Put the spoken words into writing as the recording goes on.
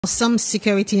Some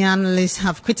security analysts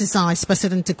have criticized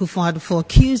President Akufo-Addo for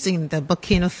accusing the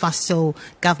Burkina Faso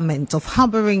government of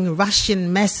harboring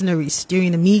Russian mercenaries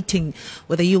during a meeting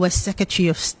with the U.S. Secretary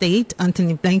of State,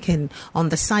 Antony Blinken, on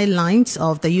the sidelines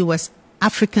of the U.S.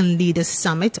 African Leaders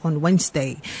Summit on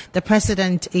Wednesday. The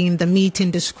president in the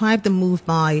meeting described the move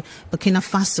by Burkina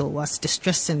Faso as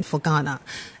distressing for Ghana.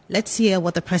 Let's hear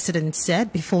what the president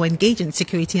said before engaging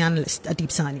security analyst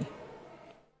Adib Sani.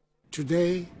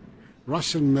 Today,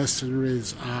 Russian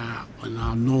mercenaries are on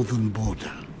our northern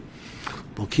border.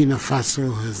 Burkina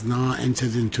Faso has now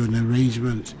entered into an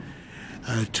arrangement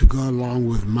to go along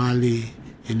with Mali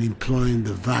in employing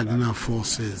the Wagner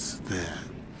forces there.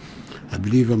 I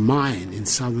believe a mine in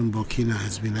southern Burkina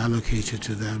has been allocated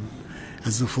to them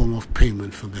as a form of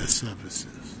payment for their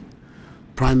services.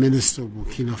 Prime Minister of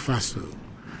Burkina Faso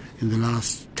in the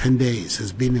last 10 days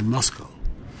has been in Moscow.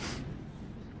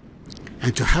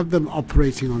 And to have them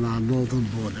operating on our northern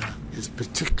border is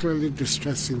particularly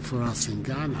distressing for us in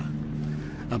Ghana.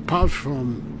 Apart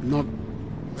from not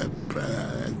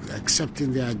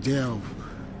accepting the idea of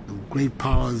great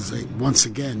powers once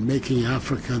again making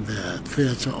Africa their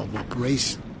theater of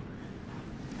operation,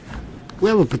 we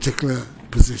have a particular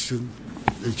position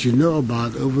that you know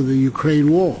about over the Ukraine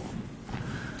war,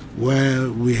 where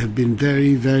we have been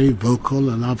very, very vocal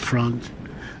and upfront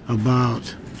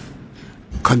about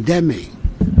condemning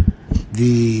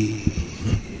the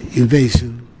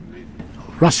invasion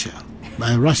of Russia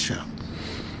by Russia,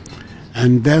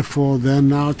 and therefore they're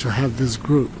now to have this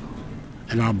group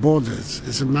at our borders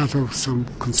is a matter of some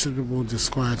considerable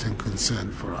disquiet and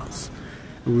concern for us.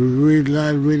 And we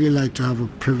really like to have a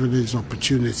privileged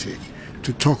opportunity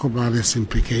to talk about its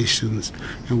implications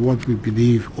and what we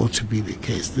believe ought to be the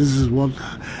case. This is what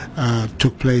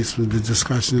took place with the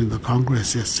discussion in the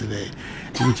Congress yesterday,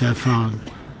 which I found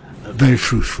very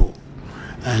fruitful.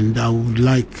 And I would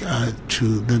like that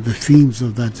the themes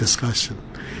of that discussion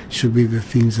should be the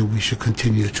themes that we should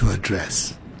continue to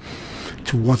address.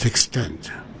 To what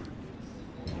extent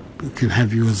we can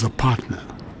have you as a partner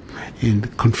in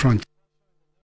confronting